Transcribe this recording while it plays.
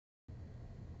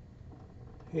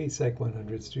Hey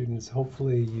Psych100 students,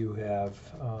 hopefully you have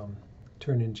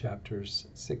turned in chapters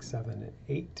 6, 7, and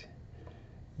 8.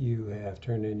 You have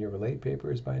turned in your Relate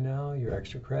papers by now, your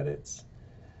extra credits.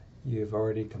 You've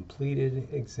already completed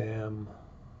exam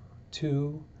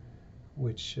 2,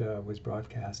 which was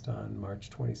broadcast on March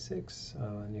 26th,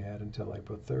 and you had until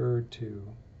April 3rd to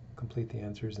complete the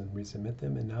answers and resubmit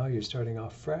them. And now you're starting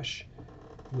off fresh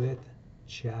with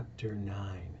chapter 9.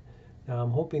 Now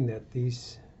I'm hoping that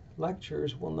these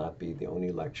lectures will not be the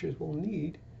only lectures we'll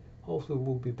need. Hopefully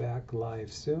we'll be back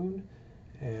live soon,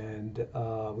 and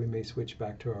we may switch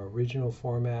back to our original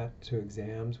format to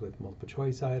exams with multiple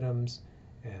choice items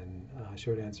and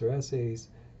short answer essays.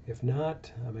 If not,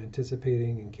 I'm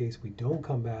anticipating, in case we don't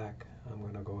come back, I'm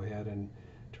going to go ahead and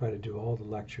try to do all the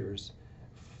lectures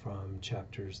from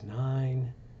chapters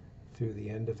 9 through the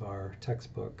end of our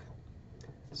textbook,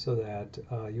 so that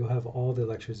you'll have all the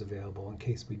lectures available in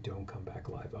case we don't come back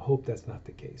live. I hope that's not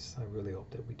the case. I really hope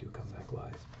that we do come back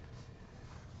live.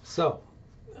 So,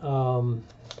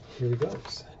 here we go.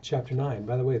 Chapter 9.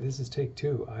 By the way, this is take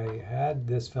 2. I had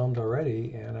this filmed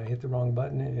already, and I hit the wrong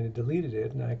button, and it deleted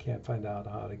it, and I can't find out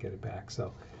how to get it back.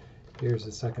 So, here's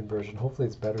the second version. Hopefully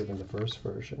it's better than the first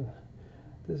version.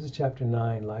 This is chapter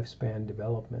 9, Lifespan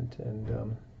Development, and I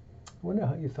wonder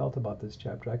how you felt about this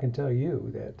chapter. I can tell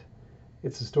you that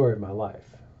it's the story of my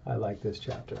life. I like this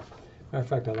chapter. Matter of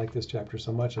fact, I like this chapter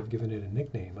so much I've given it a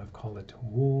nickname. I've called it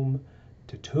Womb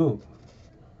to Tomb,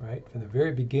 right? From the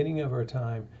very beginning of our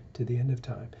time to the end of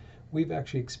time. We've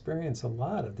actually experienced a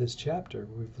lot of this chapter.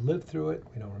 We've lived through it.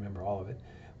 We don't remember all of it.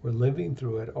 We're living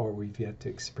through it, or we've yet to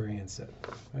experience it.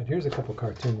 Right, here's a couple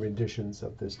cartoon renditions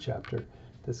of this chapter.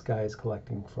 This guy is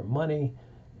collecting for money,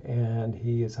 and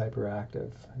he is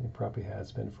hyperactive. And he probably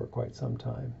has been for quite some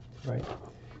time, right?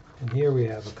 And here we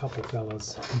have a couple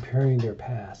fellows comparing their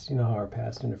past. You know how our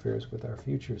past interferes with our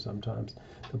future sometimes.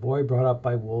 The boy brought up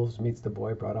by wolves meets the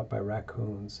boy brought up by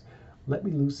raccoons. Let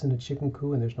me loose in a chicken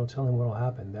coop and there's no telling what will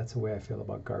happen. That's the way I feel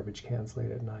about garbage cans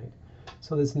late at night.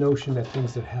 So this notion that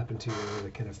things that happen to you really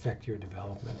can affect your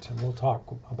development. And we'll talk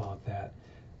about that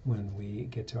when we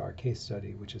get to our case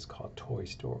study, which is called Toy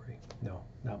Story. No,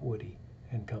 not Woody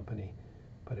and Company,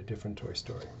 but a different Toy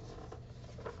Story.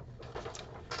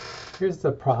 Here's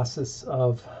the process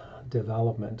of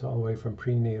development all the way from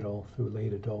prenatal through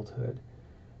late adulthood.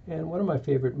 And one of my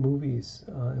favorite movies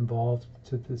involved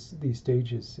to these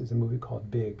stages is a movie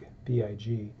called Big,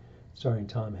 B-I-G, starring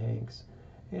Tom Hanks.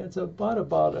 And it's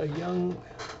about a young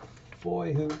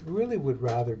boy who really would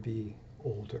rather be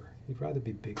older. He'd rather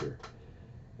be bigger.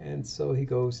 And so he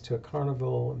goes to a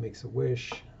carnival and makes a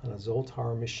wish on a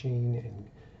Zoltar machine, and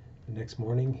the next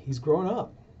morning he's grown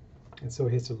up. And so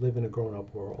he has to live in a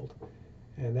grown-up world.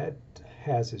 And that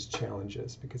has its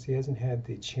challenges because he hasn't had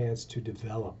the chance to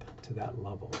develop to that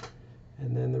level.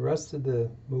 And then the rest of the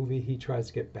movie, he tries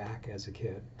to get back as a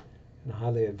kid. And I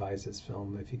highly advise this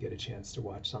film if you get a chance to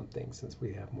watch something, since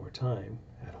we have more time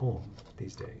at home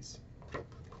these days.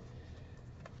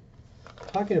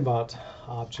 Talking about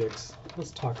objects,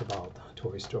 let's talk about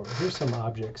Toy Story. Here's some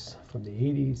objects from the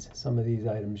 80s. Some of these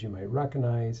items you might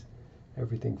recognize.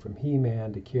 Everything from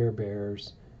He-Man to Care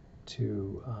Bears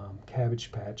to Cabbage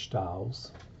Patch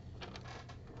dolls.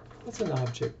 What's an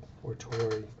object or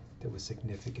toy that was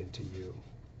significant to you?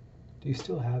 Do you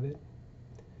still have it?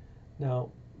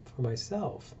 Now, for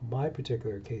myself, my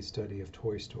particular case study of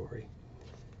Toy Story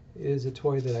is a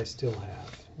toy that I still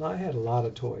have. Now, I had a lot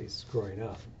of toys growing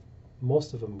up.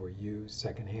 Most of them were used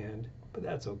secondhand, but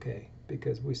that's okay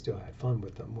because we still had fun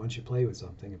with them. Once you play with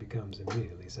something, it becomes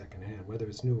immediately secondhand, whether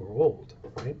it's new or old,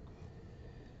 right?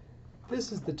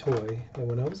 This is the toy that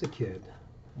when I was a kid,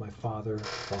 my father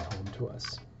brought home to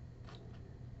us.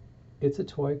 It's a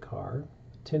toy car,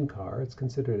 tin car. It's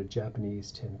considered a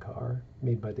Japanese tin car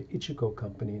made by the Ichigo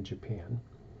Company in Japan.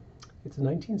 It's a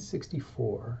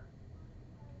 1964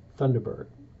 Thunderbird.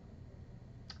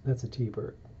 That's a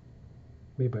T-Bird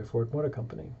made by Ford Motor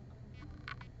Company.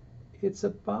 It's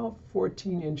about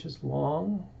 14 inches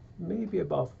long, maybe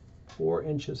about 4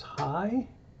 inches high.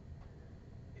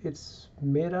 It's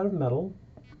made out of metal.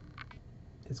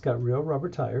 It's got real rubber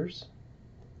tires.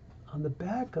 On the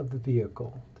back of the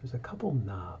vehicle, there's a couple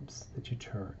knobs that you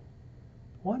turn.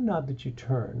 One knob that you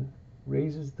turn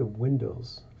raises the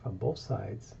windows from both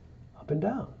sides up and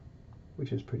down,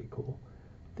 which is pretty cool.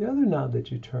 The other knob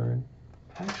that you turn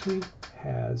actually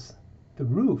has the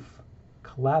roof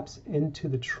collapse into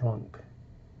the trunk,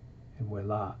 and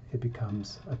voila, it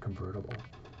becomes a convertible.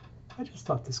 I just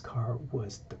thought this car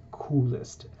was the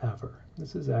coolest ever.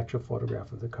 This is an actual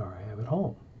photograph of the car I have at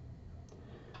home.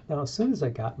 Now, as soon as I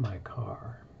got my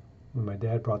car, when my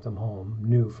dad brought them home,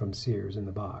 new from Sears in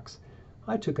the box,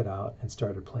 I took it out and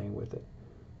started playing with it.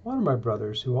 One of my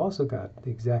brothers, who also got the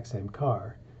exact same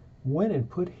car, went and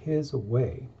put his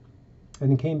away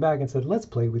and came back and said, let's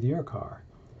play with your car.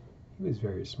 He was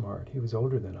very smart. He was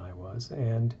older than I was,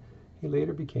 and he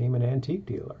later became an antique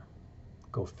dealer.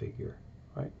 Go figure,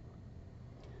 right?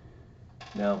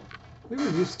 Now, we were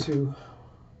used to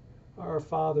our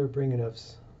father bringing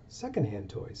us secondhand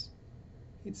toys.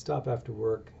 He'd stop after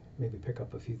work, maybe pick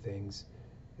up a few things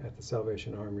at the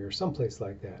Salvation Army or someplace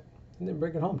like that, and then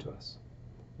bring it home to us.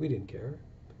 We didn't care.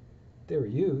 They were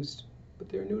used, but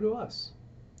they were new to us.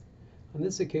 On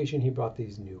this occasion, he brought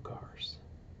these new cars,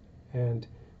 and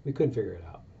we couldn't figure it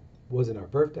out. It wasn't our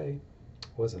birthday, it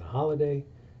wasn't a holiday,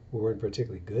 we weren't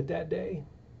particularly good that day,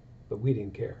 but we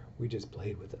didn't care. We just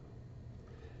played with them.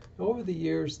 Over the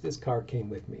years, this car came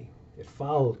with me. It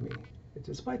followed me.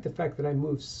 Despite the fact that I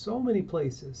moved so many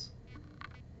places,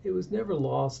 it was never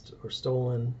lost or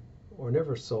stolen or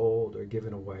never sold or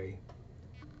given away,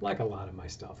 like a lot of my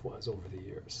stuff was over the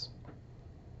years.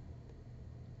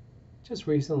 Just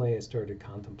recently, I started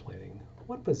contemplating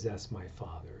what possessed my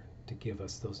father to give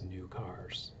us those new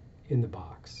cars in the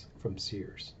box from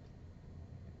Sears.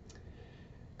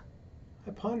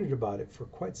 I pondered about it for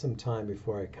quite some time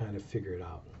before I kind of figured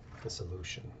out the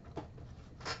solution.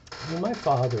 When my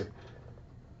father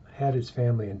had his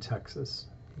family in Texas,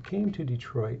 he came to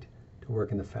Detroit to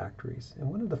work in the factories. And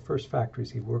one of the first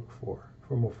factories he worked for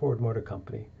a Ford Motor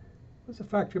Company, was a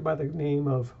factory by the name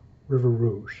of River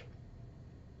Rouge.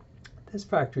 This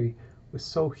factory was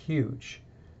so huge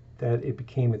that it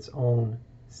became its own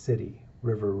city,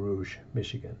 River Rouge,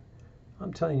 Michigan.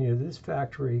 I'm telling you, this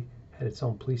factory had its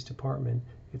own police department,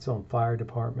 its own fire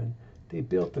department. They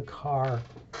built the car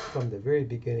from the very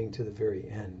beginning to the very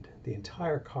end, the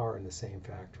entire car in the same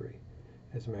factory.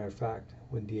 As a matter of fact,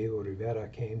 when Diego Rivera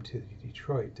came to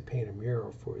Detroit to paint a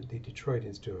mural for the Detroit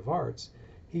Institute of Arts,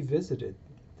 he visited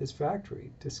this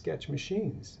factory to sketch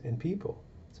machines and people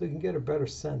so he can get a better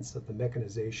sense of the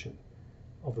mechanization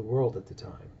of the world at the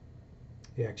time.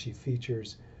 He actually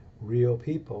features real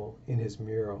people in his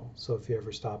mural, so if you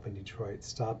ever stop in Detroit,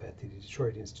 stop at the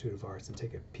Detroit Institute of Arts and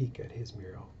take a peek at his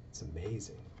mural. It's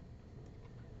amazing.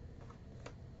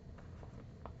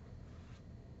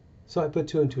 So I put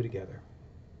two and two together.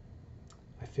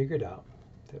 I figured out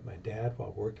that my dad,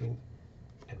 while working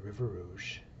at River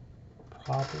Rouge,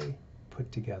 probably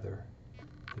put together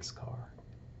this car,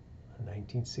 a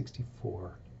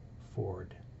 1964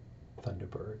 Ford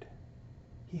Thunderbird.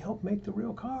 He helped make the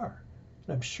real car.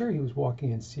 And I'm sure he was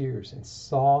walking in Sears and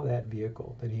saw that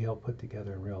vehicle that he helped put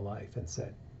together in real life and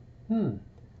said,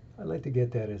 I'd like to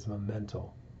get that as a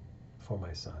memento for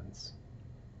my sons.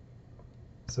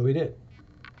 So he did.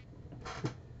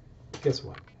 Guess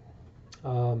what?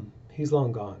 He's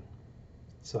long gone,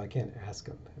 so I can't ask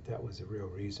him if that was the real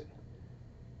reason.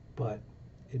 But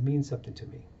it means something to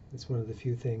me. It's one of the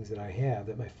few things that I have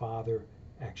that my father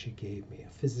actually gave me,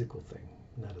 a physical thing,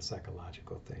 not a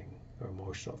psychological thing or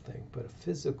emotional thing, but a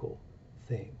physical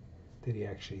thing that he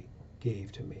actually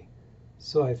gave to me.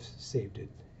 So I've saved it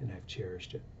and I've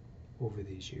cherished it over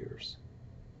these years.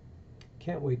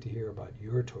 Can't wait to hear about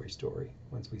your Toy Story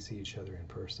once we see each other in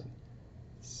person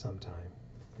sometime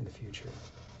in the future.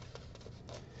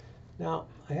 Now,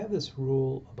 I have this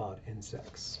rule about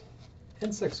insects.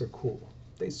 Insects are cool.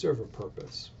 They serve a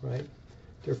purpose, right?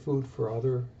 They're food for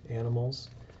other animals.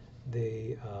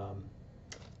 They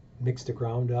mix the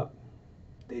ground up.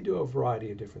 They do a variety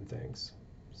of different things.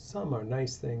 Some are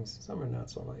nice things, some are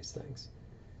not so nice things.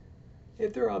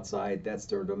 If they're outside, that's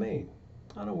their domain.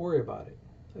 I don't worry about it.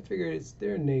 I figure it's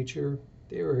their nature.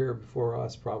 They were here before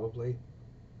us, probably.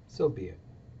 So be it.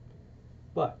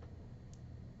 But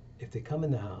if they come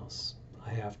in the house,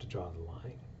 I have to draw the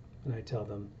line. And I tell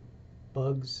them,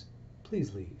 bugs,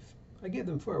 please leave. I give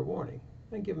them fair warning.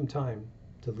 I give them time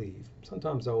to leave.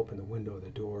 Sometimes I open the window or the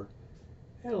door,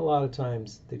 and a lot of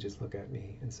times they just look at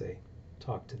me and say,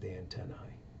 talk to the antennae,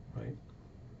 right?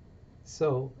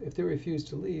 So if they refuse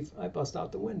to leave, I bust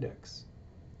out the Windex.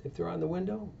 If they're on the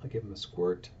window, I give them a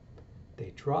squirt.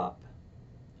 They drop.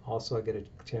 Also, I get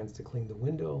a chance to clean the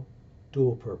window.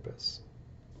 Dual purpose.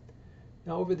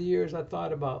 Now, over the years, I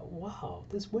thought about, wow,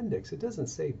 this Windex, it doesn't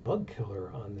say bug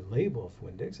killer on the label of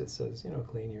Windex. It says,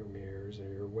 clean your mirrors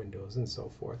or your windows and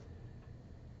so forth.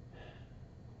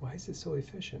 Why is it so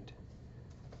efficient?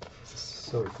 It's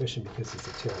so efficient because it's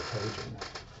a teratogen.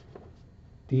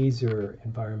 These are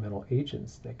environmental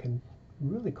agents that can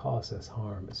really cause us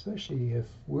harm, especially if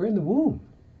we're in the womb.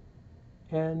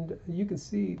 And you can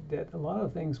see that a lot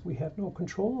of things we have no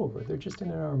control over. They're just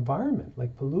in our environment,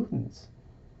 like pollutants.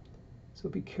 So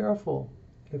be careful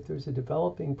if there's a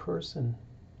developing person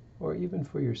or even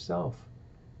for yourself.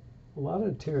 A lot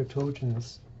of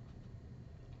teratogens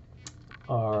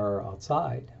are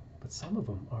outside, but some of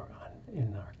them are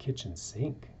in our kitchen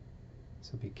sink.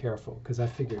 So be careful, because I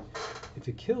figured if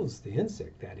it kills the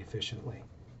insect that efficiently,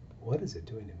 what is it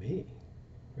doing to me,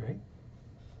 right?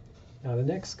 Now the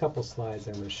next couple slides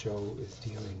I'm going to show is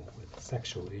dealing with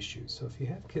sexual issues. So if you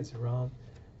have kids around,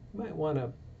 you might want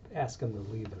to ask them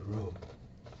to leave the room,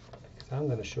 because I'm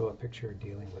going to show a picture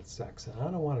dealing with sex, and I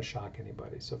don't want to shock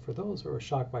anybody. So for those who are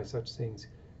shocked by such things,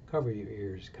 cover your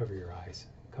ears, cover your eyes,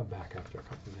 come back after a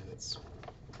couple minutes.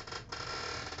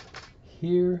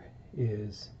 Here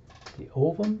is the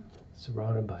ovum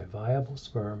surrounded by viable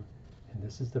sperm, and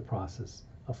this is the process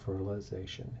of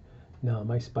fertilization. Now,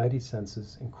 my spidey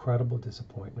senses incredible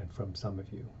disappointment from some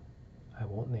of you. I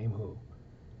won't name who.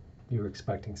 You're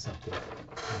expecting something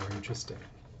more interesting.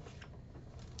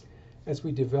 As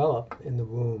we develop in the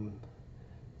womb,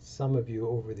 some of you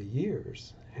over the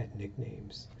years had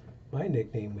nicknames. My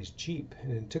nickname was Jeep,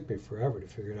 and it took me forever to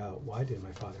figure it out. Why did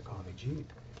my father call me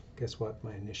Jeep? Guess what?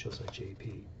 My initials are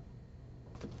JP.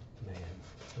 Man,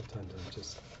 sometimes I'm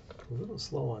just a little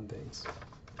slow on things.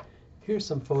 Here's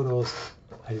some photos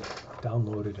I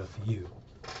downloaded of you.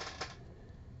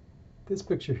 This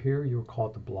picture here, you were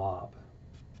called the Blob.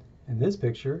 In this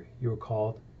picture, you were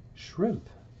called Shrimp.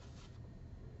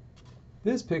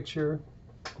 This picture,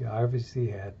 you obviously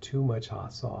had too much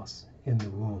hot sauce in the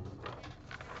womb.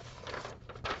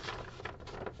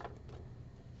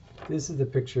 This is the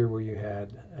picture where you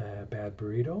had a bad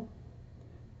burrito.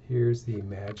 Here's the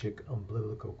magic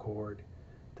umbilical cord,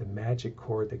 the magic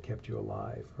cord that kept you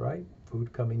alive, right?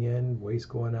 Food coming in, waste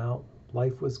going out.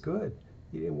 Life was good.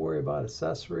 You didn't worry about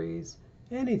accessories,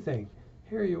 anything.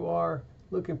 Here you are,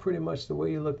 looking pretty much the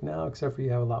way you look now, except for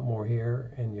you have a lot more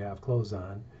hair and you have clothes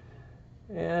on.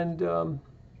 And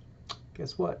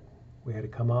guess what? We had to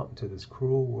come out into this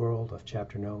cruel world of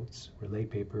chapter notes, relay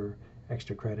paper,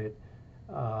 extra credit,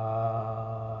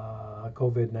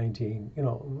 COVID-19, you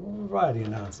know, a variety of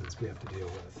nonsense we have to deal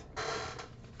with.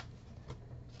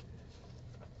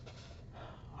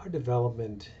 Our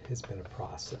development has been a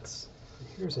process.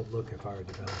 Here's a look at our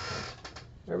development.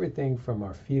 Everything from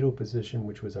our fetal position,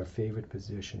 which was our favorite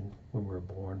position when we were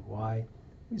born. Why?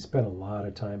 We spent a lot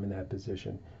of time in that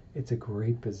position. It's a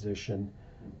great position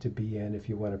to be in if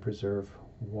you want to preserve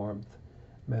warmth.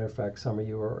 Matter of fact, some of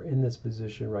you are in this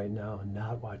position right now and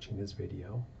not watching this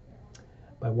video.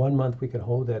 By 1 month, we can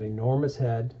hold that enormous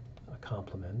head, a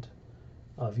compliment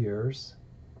of yours.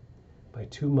 By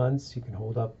 2 months, you can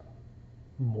hold up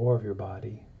more of your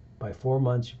body. By 4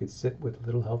 months, you could sit with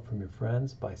little help from your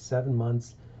friends. By 7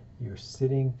 months, you're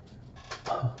sitting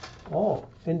all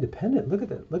independent. Look at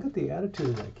that. Look at the attitude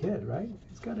of that kid, right?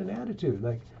 He's got an attitude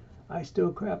like, I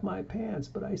still crap my pants,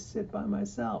 but I sit by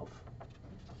myself.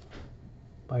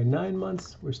 By 9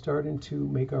 months, we're starting to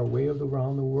make our way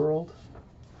around the world.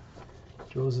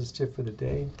 Joseph's tip for the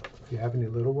day: if you have any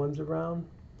little ones around,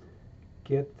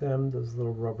 get them those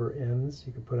little rubber ends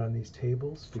you can put on these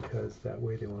tables, because that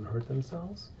way they won't hurt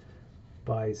themselves.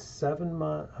 By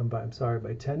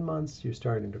 10 months, you're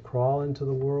starting to crawl into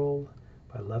the world.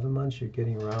 By 11 months, you're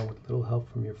getting around with little help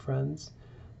from your friends.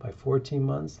 By 14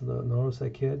 months, notice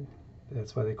that kid?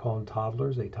 That's why they call them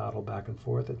toddlers. They toddle back and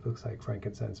forth. It looks like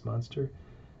Frankenstein's monster.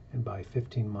 And by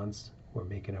 15 months, we're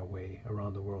making our way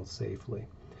around the world safely.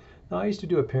 Now, I used to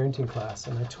do a parenting class,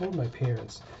 and I told my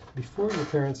parents, before your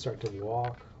parents start to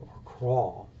walk or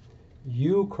crawl,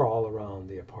 you crawl around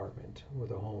the apartment or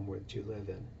the home that you live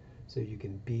in, so you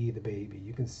can be the baby.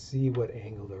 You can see what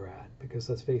angle they're at, because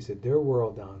let's face it, their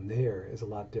world down there is a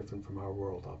lot different from our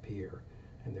world up here.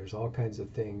 And there's all kinds of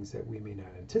things that we may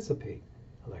not anticipate,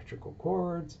 electrical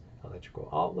cords, electrical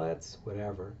outlets,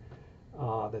 whatever,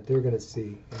 that they're going to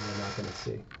see and they're not going to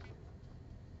see.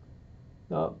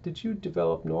 Now, did you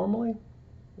develop normally?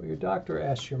 Well, your doctor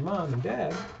asked your mom and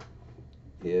dad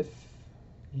if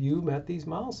you met these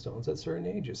milestones at certain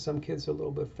ages. Some kids are a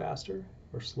little bit faster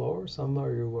or slower. Some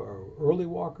are early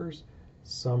walkers.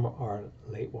 Some are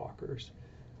late walkers.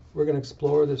 We're going to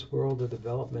explore this world of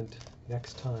development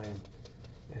next time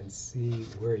and see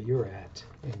where you're at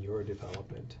in your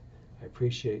development. I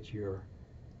appreciate your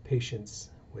patience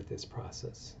with this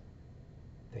process.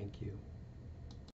 Thank you.